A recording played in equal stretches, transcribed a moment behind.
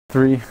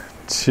3,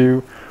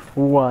 2,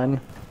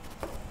 1.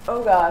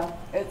 Oh God,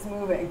 it's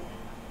moving.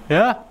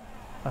 Yeah?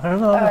 I don't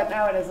know.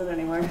 Now it isn't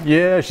anymore.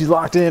 Yeah, she's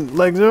locked in.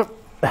 Legs up.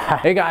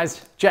 Hey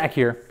guys, Jack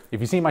here.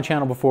 If you've seen my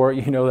channel before,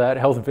 you know that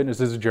health and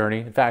fitness is a journey.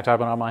 In fact, I've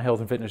been on my health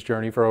and fitness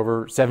journey for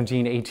over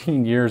 17,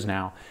 18 years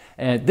now.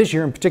 And this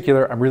year in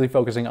particular, I'm really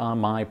focusing on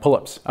my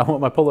pull-ups. I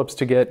want my pull-ups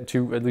to get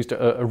to at least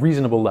a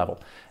reasonable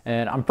level.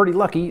 And I'm pretty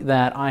lucky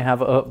that I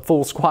have a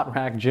full squat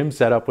rack gym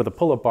setup with a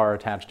pull-up bar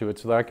attached to it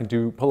so that I can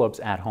do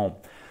pull-ups at home.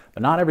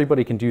 But not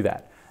everybody can do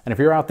that. And if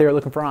you're out there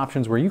looking for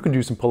options where you can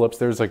do some pull-ups,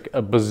 there's like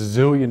a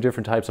bazillion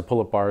different types of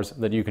pull-up bars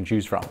that you can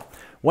choose from.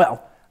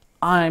 Well,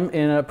 I'm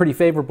in a pretty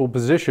favorable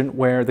position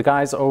where the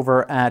guys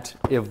over at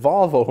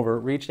Evolve Over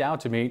reached out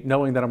to me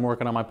knowing that I'm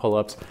working on my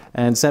pull-ups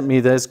and sent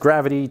me this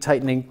gravity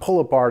tightening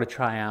pull-up bar to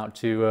try out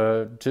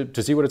to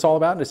see what it's all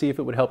about and to see if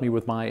it would help me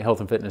with my health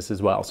and fitness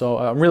as well. So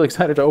I'm really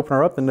excited to open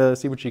her up and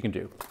see what she can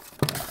do.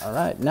 All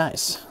right,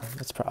 nice.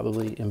 That's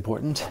probably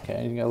important.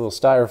 Okay, you got a little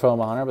styrofoam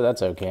on her, but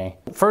that's okay.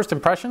 First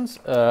impressions,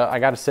 I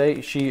gotta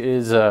say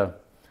she's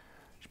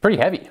pretty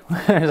heavy.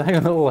 It's like a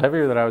little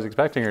heavier than I was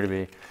expecting her to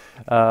be.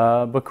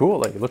 But cool,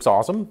 like it looks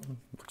awesome.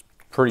 Looks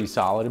pretty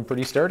solid and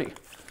pretty sturdy.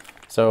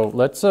 So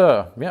let's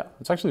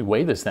actually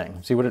weigh this thing.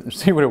 See what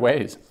it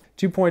weighs.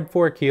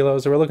 2.4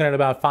 kilos, so we're looking at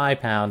about 5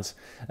 pounds.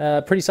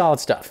 Pretty solid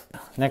stuff.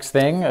 Next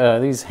thing,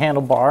 these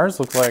handlebars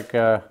look like,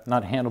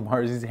 not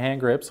handlebars, these hand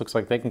grips, looks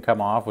like they can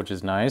come off, which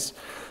is nice.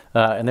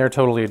 And they're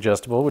totally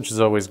adjustable, which is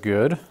always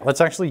good.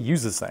 Let's actually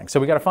use this thing. So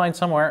we gotta find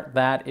somewhere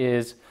that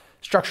is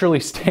structurally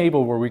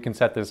stable where we can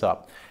set this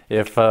up.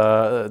 If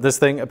this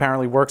thing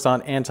apparently works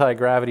on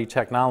anti-gravity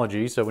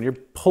technology, so when you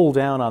pull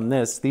down on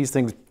this, these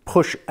things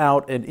push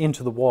out and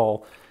into the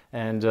wall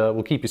and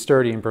will keep you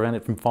sturdy and prevent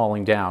it from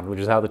falling down, which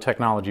is how the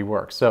technology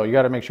works. So you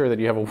got to make sure that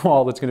you have a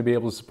wall that's going to be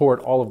able to support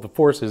all of the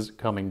forces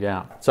coming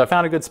down. So I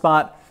found a good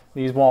spot.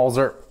 These walls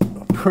are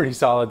pretty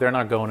solid. They're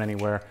not going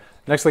anywhere.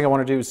 Next thing I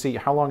want to do is see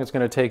how long it's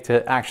going to take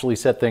to actually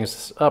set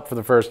things up for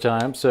the first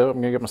time. So I'm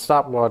going to get my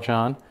stopwatch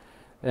on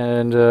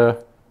and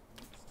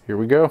here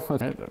we go. I'm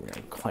going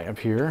to clamp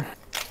here.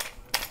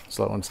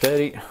 Slow and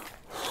steady.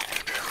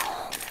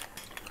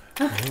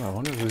 I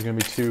wonder if this is going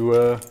to be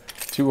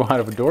too wide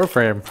of a door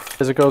frame.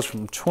 As it goes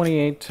from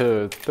 28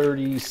 to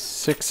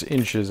 36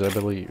 inches, I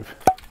believe.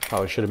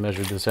 Probably should have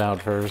measured this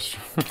out first.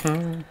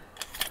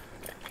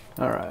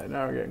 All right,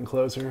 now we're getting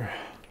closer.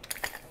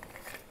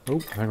 Oh, I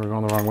think we're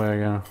going the wrong way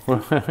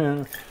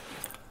again.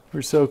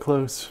 We're so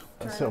close.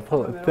 So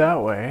pull it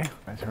that way.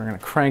 Right, so we're going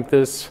to crank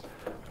this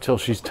until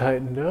she's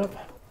tightened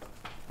up.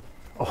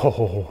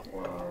 Oh.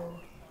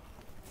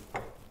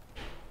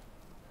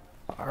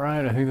 All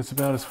right, I think that's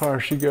about as far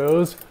as she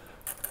goes.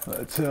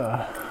 Let's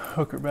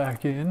hook her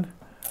back in.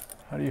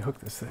 How do you hook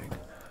this thing?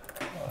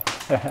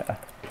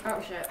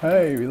 Oh shit.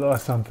 Hey, we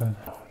lost something.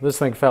 This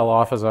thing fell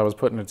off as I was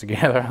putting it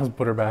together. I'll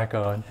put her back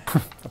on.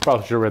 I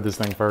probably should have read this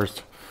thing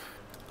first.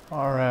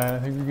 All right, I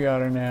think we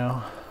got her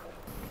now.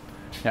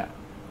 Yeah,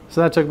 so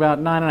that took about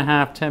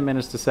 9.5, 10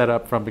 minutes to set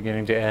up from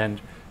beginning to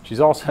end. She's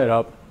all set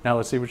up. Now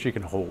let's see what she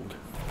can hold.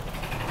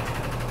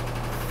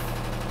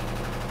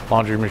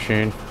 Laundry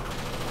machine.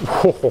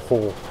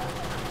 Whoa.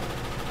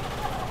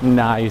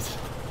 Nice.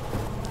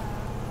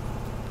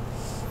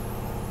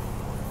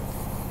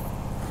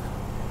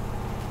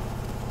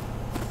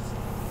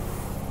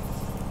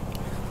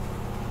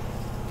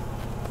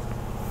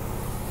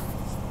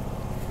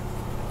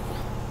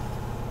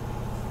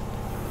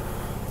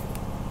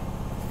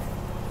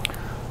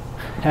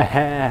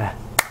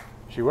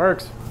 She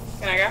works.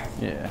 Can I go?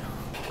 Yeah.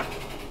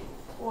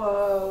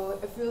 Whoa,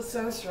 it feels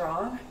so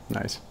strong.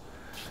 Nice.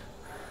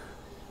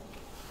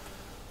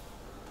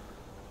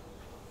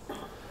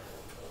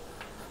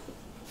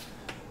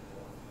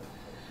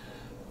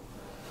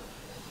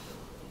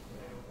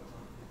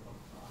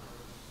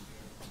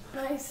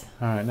 Nice.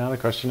 All right, now the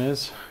question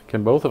is,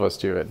 can both of us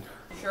do it?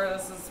 You sure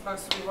this is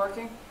supposed to be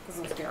working? Because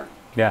I'm scared.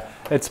 Yeah,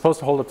 it's supposed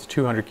to hold up to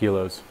 200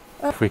 kilos.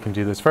 If we can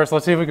do this. First,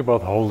 let's see if we can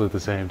both hold at the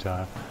same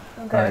time.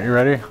 Okay. All right, you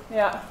ready?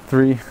 Yeah.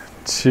 3,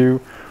 2,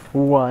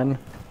 1.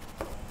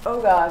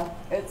 Oh God,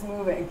 it's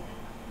moving.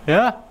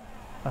 Yeah?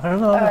 I don't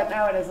know.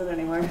 Now it isn't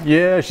anymore.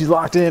 Yeah, she's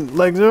locked in.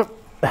 Legs up.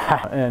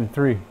 And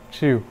 3,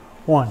 2,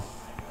 1.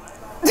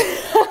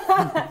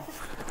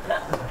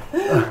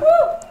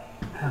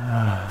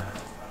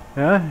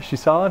 Yeah,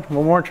 she's solid.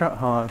 One more try.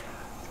 Hold on.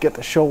 Get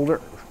the shoulder.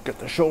 Get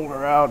the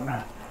shoulder out.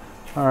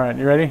 All right,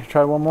 you ready?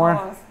 Try one more.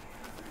 Almost.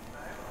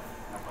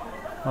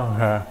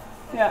 Okay.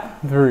 Yeah.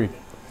 3,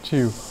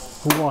 2,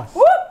 1.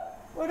 Whoop!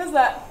 What is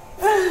that?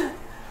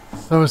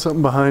 There was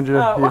something behind you.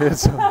 Oh. You hit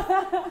something.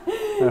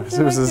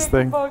 It was this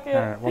thing. All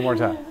right, one more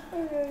time.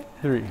 Okay.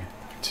 3,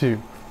 2,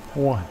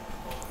 1.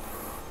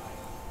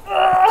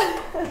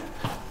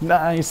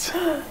 Nice.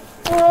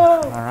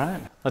 All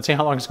right. Let's see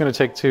how long it's going to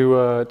take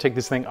to take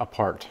this thing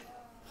apart.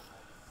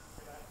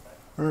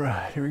 All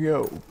right, here we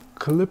go.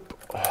 Clip.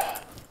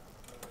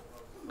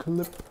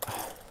 Clip.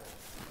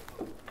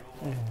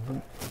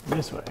 And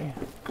this way.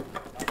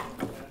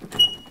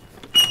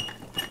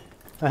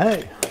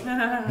 Hey.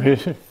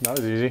 That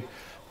was easy.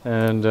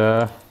 And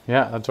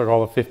yeah, that took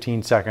all of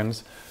 15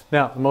 seconds.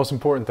 Now, the most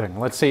important thing,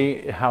 let's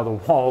see how the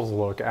walls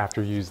look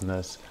after using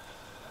this.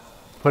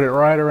 Put it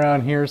right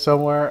around here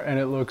somewhere and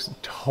it looks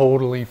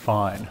totally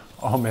fine.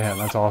 Oh man,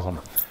 that's awesome.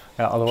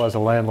 Yeah, otherwise the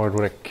landlord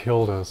would have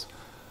killed us.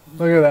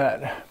 Look at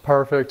that,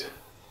 perfect.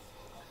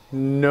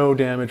 No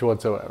damage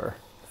whatsoever.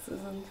 This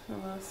isn't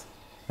from us.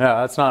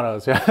 Yeah, that's not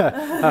us. Yeah,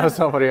 that was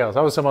somebody else.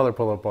 That was some other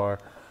pull-up bar.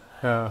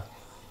 Yeah.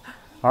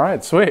 All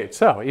right, sweet.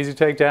 So easy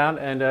takedown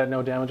and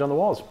no damage on the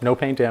walls. No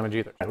paint damage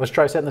either. All right, let's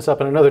try setting this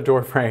up in another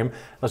door frame.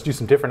 Let's do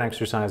some different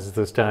exercises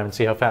this time and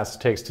see how fast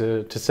it takes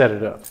to set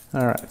it up.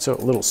 All right, so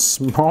a little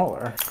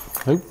smaller.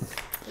 Oop.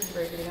 Did you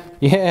break it again?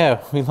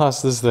 Yeah, we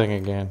lost this thing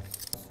again.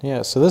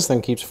 Yeah, so this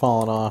thing keeps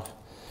falling off.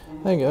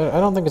 I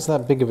don't think it's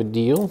that big of a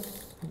deal,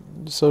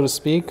 so to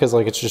speak, because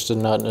like it's just a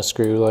nut and a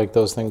screw. Like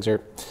those things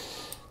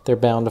they're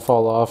bound to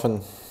fall off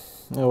and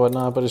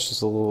whatnot, but it's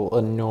just a little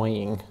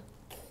annoying.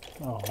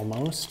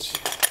 Almost.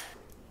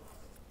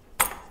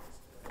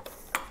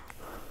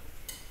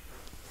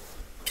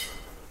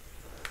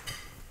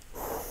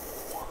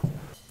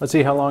 Let's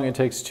see how long it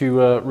takes to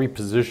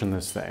reposition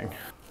this thing.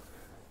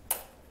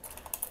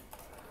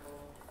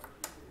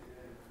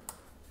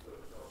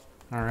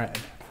 All right,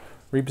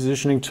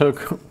 repositioning took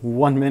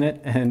 1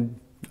 minute and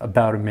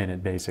about a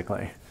minute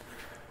basically.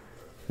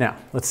 Now,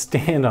 let's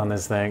stand on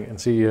this thing and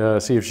see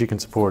if she can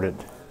support it.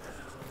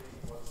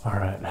 All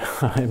right,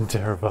 I'm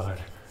terrified.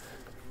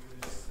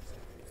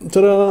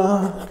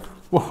 Ta-da!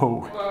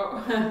 Whoa.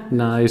 Whoa.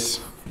 Nice.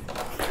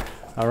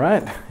 All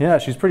right, yeah,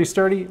 she's pretty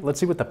sturdy. Let's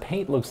see what the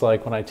paint looks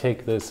like when I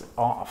take this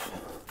off.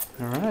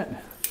 All right,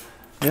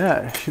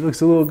 yeah, she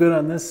looks a little good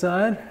on this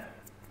side.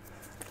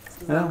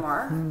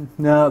 Yeah.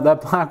 No,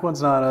 that black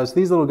one's not us.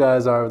 These little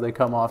guys are, they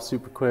come off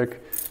super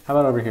quick. How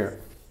about over here?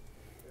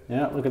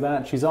 Yeah, look at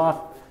that, she's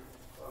off.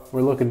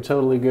 We're looking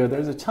totally good.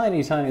 There's a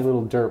tiny, tiny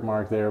little dirt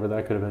mark there, but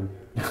that could have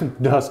been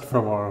dust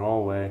from our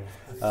hallway.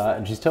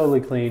 And she's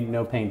totally clean,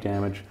 no paint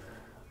damage.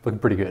 Looking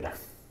pretty good.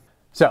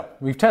 So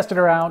we've tested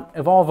her out.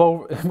 Evolve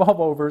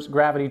Over's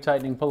gravity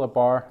tightening pull-up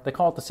bar. They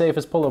call it the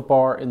safest pull-up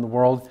bar in the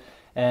world.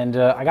 And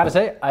I gotta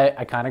say,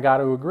 I kind of got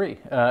to agree.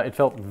 It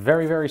felt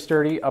very, very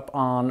sturdy up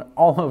on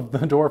all of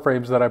the door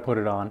frames that I put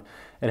it on.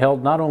 It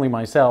held not only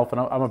myself, and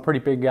I'm a pretty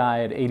big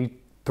guy at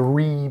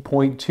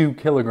 83.2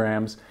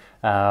 kilograms,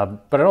 but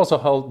it also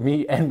held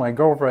me and my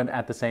girlfriend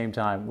at the same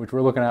time, which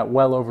we're looking at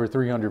well over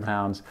 300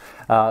 pounds.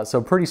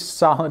 So pretty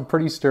solid,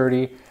 pretty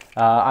sturdy.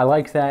 I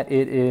like that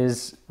it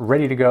is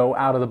ready to go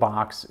out of the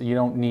box. You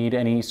don't need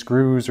any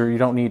screws or you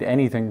don't need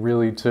anything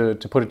really to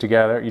put it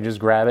together. You just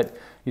grab it,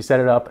 you set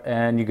it up,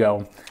 and you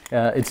go.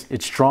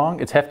 It's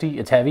strong, it's hefty,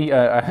 it's heavy.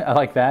 I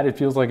like that. It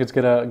feels like it's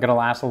gonna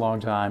last a long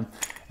time.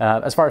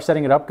 As far as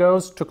setting it up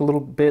goes, took a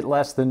little bit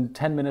less than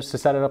 10 minutes to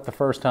set it up the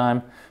first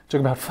time. Took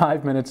about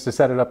 5 minutes to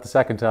set it up the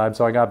second time,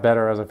 so I got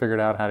better as I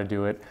figured out how to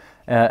do it.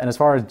 And as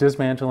far as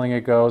dismantling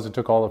it goes, it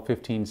took all of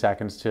 15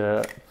 seconds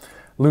to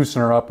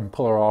loosen her up and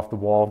pull her off the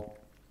wall.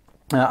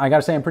 I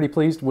gotta say I'm pretty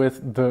pleased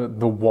with the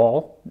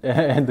wall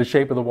and the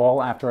shape of the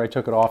wall after I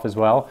took it off as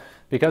well.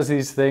 Because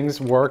these things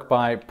work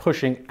by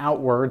pushing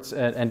outwards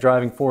and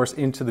driving force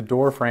into the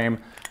door frame,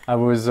 I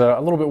was a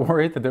little bit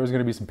worried that there was going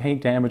to be some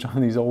paint damage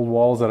on these old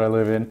walls that I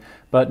live in.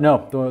 But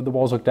no, the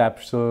walls looked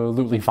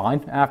absolutely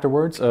fine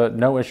afterwards.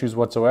 No issues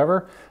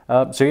whatsoever.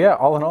 So yeah,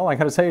 all in all, I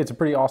gotta say it's a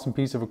pretty awesome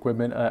piece of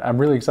equipment. I'm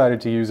really excited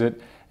to use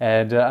it.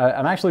 And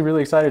I'm actually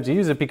really excited to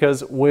use it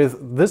because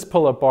with this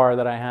pull-up bar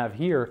that I have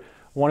here,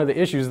 one of the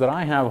issues that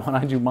I have when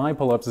I do my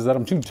pull-ups is that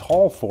I'm too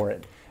tall for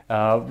it.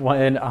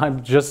 When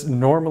I'm just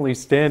normally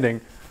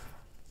standing,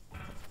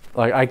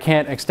 like I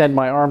can't extend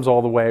my arms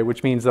all the way,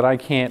 which means that I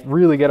can't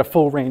really get a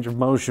full range of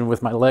motion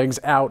with my legs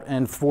out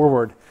and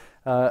forward.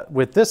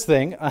 With this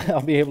thing,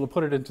 I'll be able to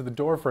put it into the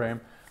door frame.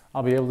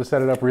 I'll be able to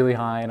set it up really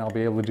high and I'll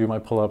be able to do my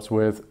pull-ups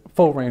with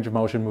full range of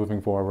motion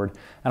moving forward.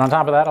 And on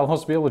top of that, I'll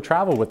also be able to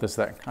travel with this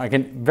thing. I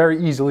can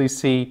very easily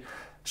see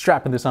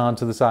strapping this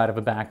onto the side of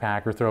a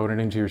backpack or throwing it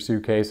into your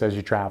suitcase as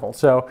you travel.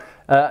 So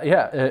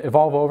yeah,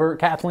 Evolve Over.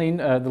 Kathleen,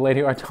 the lady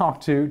who I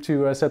talked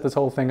to set this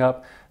whole thing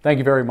up, thank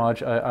you very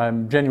much.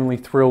 I'm genuinely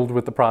thrilled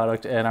with the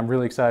product and I'm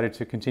really excited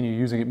to continue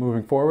using it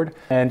moving forward.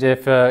 And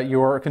if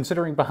you're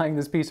considering buying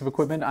this piece of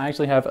equipment, I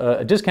actually have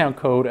a discount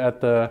code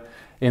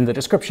in the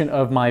description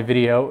of my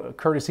video,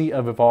 courtesy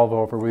of Evolve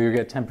Over, where you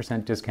get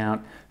 10%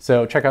 discount.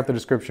 So check out the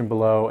description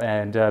below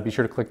and be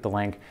sure to click the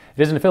link.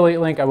 It is an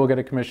affiliate link. I will get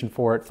a commission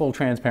for it. Full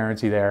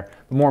transparency there.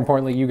 But more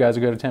importantly, you guys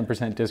will get a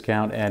 10%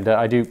 discount, and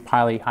I do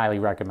highly, highly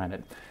recommend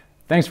it.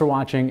 Thanks for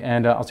watching,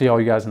 and I'll see all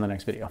you guys in the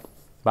next video.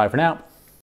 Bye for now.